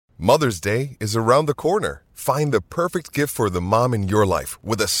Mother's Day is around the corner. Find the perfect gift for the mom in your life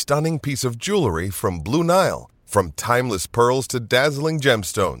with a stunning piece of jewelry from Blue Nile. From timeless pearls to dazzling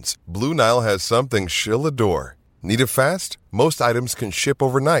gemstones, Blue Nile has something she'll adore. Need it fast? Most items can ship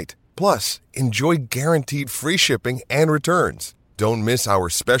overnight. Plus, enjoy guaranteed free shipping and returns. Don't miss our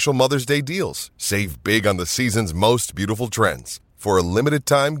special Mother's Day deals. Save big on the season's most beautiful trends. For a limited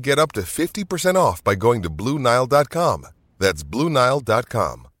time, get up to 50% off by going to BlueNile.com. That's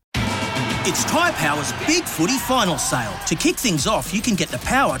BlueNile.com. It's Tyre Power's Big Footy Final Sale. To kick things off, you can get the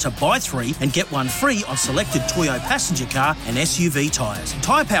power to buy 3 and get 1 free on selected Toyo passenger car and SUV tyres.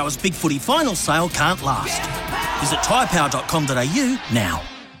 Tyre Power's Big Footy Final Sale can't last. Visit tyrepower.com.au now.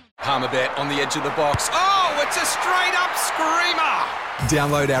 Palmerbet on the edge of the box. Oh, it's a straight-up screamer!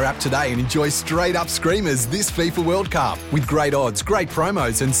 Download our app today and enjoy straight-up screamers this FIFA World Cup with great odds, great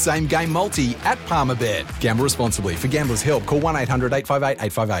promos and same-game multi at Palmerbet. Gamble responsibly. For Gamblers' Help, call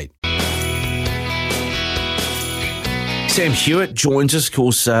 1-800-858-858. Sam Hewitt joins us, of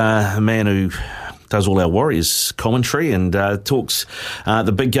course, a man who does all our Warriors commentary and talks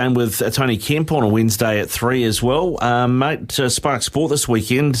the big game with Tony Kemp on a Wednesday at 3 as well. Mate, Spark Sport this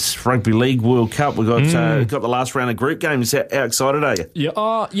weekend, Rugby League World Cup. We've got the last round of group games. How excited are you?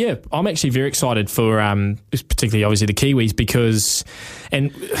 Yeah, I'm actually very excited for particularly obviously the Kiwis because the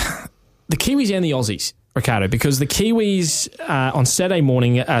Kiwis and the Aussies, Ricardo, because the Kiwis on Saturday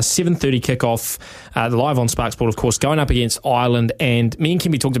morning, 7:30 kickoff, the live on Spark Sport, of course, going up against Ireland. And me and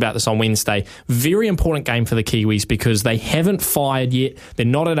Kimby talked about this on Wednesday. Very important game for the Kiwis because they haven't fired yet. They're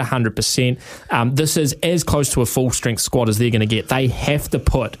not at 100%. This is as close to a full-strength squad as they're going to get. They have to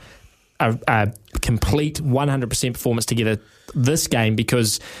put a complete 100% performance together this game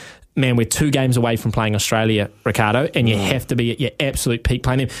because, man, we're 2 games away from playing Australia, Ricardo, and you have to be at your absolute peak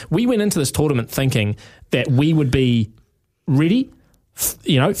playing them. We went into this tournament thinking that we would be ready,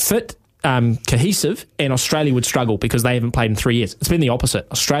 fit, cohesive, and Australia would struggle because they haven't played in 3 years. It's been the opposite.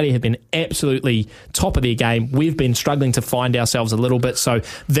 Australia have been absolutely top of their game. We've been struggling to find ourselves a little bit, so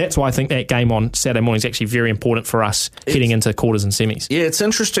that's why I think that game on Saturday morning is actually very important for us heading into quarters and semis. Yeah, it's an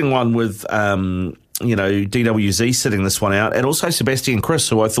interesting one with DWZ sitting this one out, and also Sebastian Kris,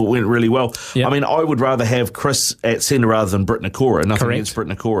 who I thought went really well. Yep. I mean, I would rather have Kris at centre rather than Britt Nakora. Nothing against Britt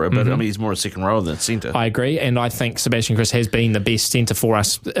Nakora, but I mean, he's more a second rower than centre. I agree, and I think Sebastian Kris has been the best centre for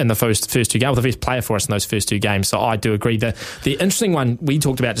us in the first 2 games, the best player for us in those first 2 games, so I do agree. The interesting one we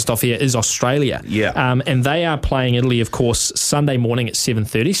talked about just off here is Australia. Yeah. And they are playing Italy, of course, Sunday morning at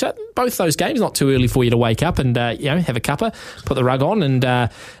 7:30, so both those games, not too early for you to wake up and have a cuppa, put the rug on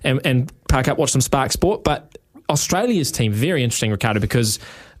and park up, watch some Spark Sport. But Australia's team, very interesting, Ricardo, because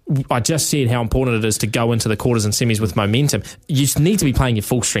I just said how important it is to go into the quarters and semis with momentum. You need to be playing your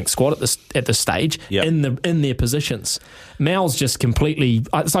full strength squad at this stage in their positions. Mal's just completely.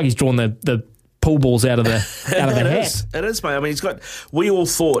 It's like he's drawn the pool balls out of the hat. It is, mate. I mean, we all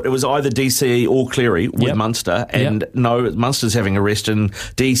thought it was either DCE or Cleary with Munster, and no, Munster's having a rest, and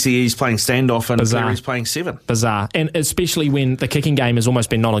DCE's playing standoff, and Cleary's playing 7. Bizarre. And especially when the kicking game has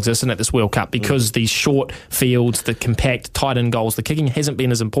almost been non-existent at this World Cup because these short fields, the compact, tight-in goals, the kicking hasn't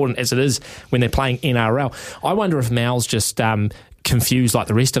been as important as it is when they're playing NRL. I wonder if Mal's just confused like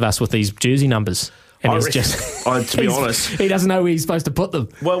the rest of us with these jersey numbers. And to be honest, he doesn't know where he's supposed to put them.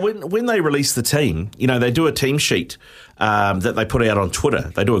 Well, when they release the team, they do a team sheet that they put out on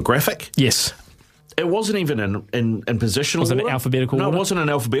Twitter. They do a graphic. Yes. It wasn't even in positional order. Was it an alphabetical order? No, it wasn't an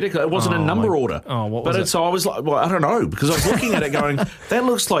alphabetical. It wasn't a number order. Oh, what was it? So I was like, well, I don't know, because I was looking at it going, that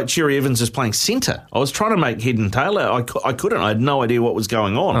looks like Cherry Evans is playing centre. I was trying to make head and tail out. I couldn't. I had no idea what was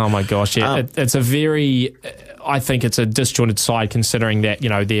going on. Oh, my gosh, yeah. It's a very... I think it's a disjointed side considering that,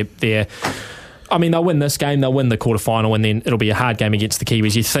 they're... I mean, they'll win this game, they'll win the quarterfinal, and then it'll be a hard game against the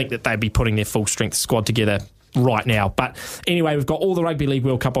Kiwis. You'd think that they'd be putting their full-strength squad together right now. But anyway, we've got all the Rugby League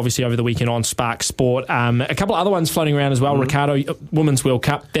World Cup, obviously, over the weekend on Spark Sport. A couple of other ones floating around as well. Ricardo, Women's World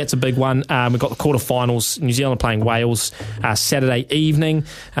Cup, that's a big one. We've got the quarterfinals, New Zealand playing Wales Saturday evening.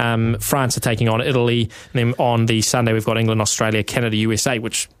 France are taking on Italy. And then on the Sunday, we've got England, Australia, Canada, USA,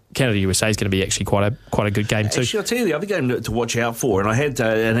 which... Canada-USA is going to be actually quite a good game too. Actually, I'll tell you the other game to watch out for, and I had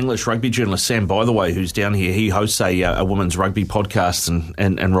an English rugby journalist, Sam Bytheway, who's down here. He hosts a women's rugby podcast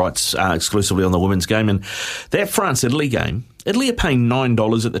and writes exclusively on the women's game. And that France-Italy game, Italy are paying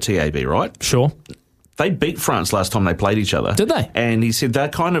 $9 at the TAB, right? Sure. They beat France last time they played each other. Did they? And he said they're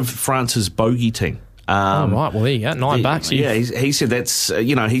kind of France's bogey team. Right, well, there you go, $9. Yeah, he said that's,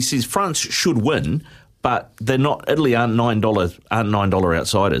 he says France should win, but they're not. Italy aren't $9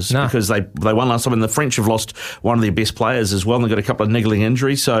 outsiders because they won last time, and the French have lost one of their best players as well, and they've got a couple of niggling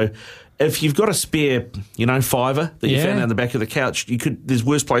injuries. So if you've got a spare, fiver that you found on the back of the couch, there's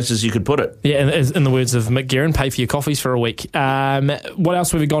worse places you could put it. Yeah, and in the words of Mick Guerin, pay for your coffees for a week. What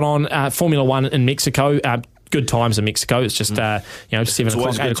else have we got on? Formula One in Mexico. Good times in Mexico. It's just 7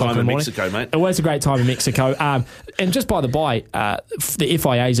 o'clock, 8 o'clock in the morning. Mexico, mate. Always a great time in Mexico. And just by the by, the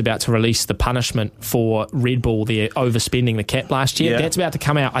FIA is about to release the punishment for Red Bull, their overspending the cap last year. Yeah. That's about to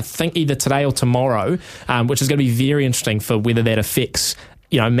come out, I think, either today or tomorrow, which is going to be very interesting for whether that affects,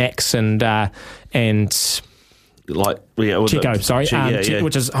 Max and Checo,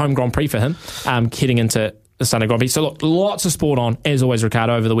 which is home Grand Prix for him, heading into the Sunday Grand Prix. So look, lots of sport on, as always,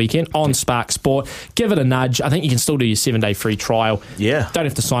 Ricardo, over the weekend on Spark Sport. Give it a nudge. I think you can still do your 7-day free trial. Yeah. Don't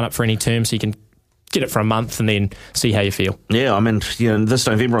have to sign up for any terms, so you can get it for a month and then see how you feel. Yeah, I mean, this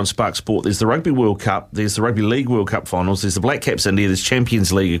November on Spark Sport, there's the Rugby World Cup, there's the Rugby League World Cup finals, there's the Black Caps India, there's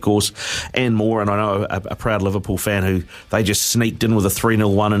Champions League, of course, and more. And I know a proud Liverpool fan who they just sneaked in with a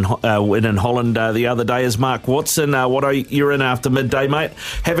 3-0 win in Holland the other day is Mark Watson. You're in after midday, mate.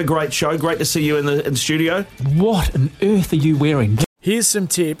 Have a great show. Great to see you in the studio. What on earth are you wearing? Here's some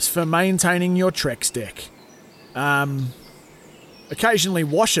tips for maintaining your Trex deck. Occasionally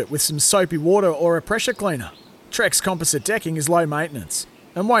wash it with some soapy water or a pressure cleaner. Trex composite decking is low maintenance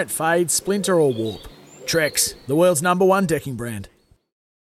and won't fade, splinter or warp. Trex, the world's #1 decking brand.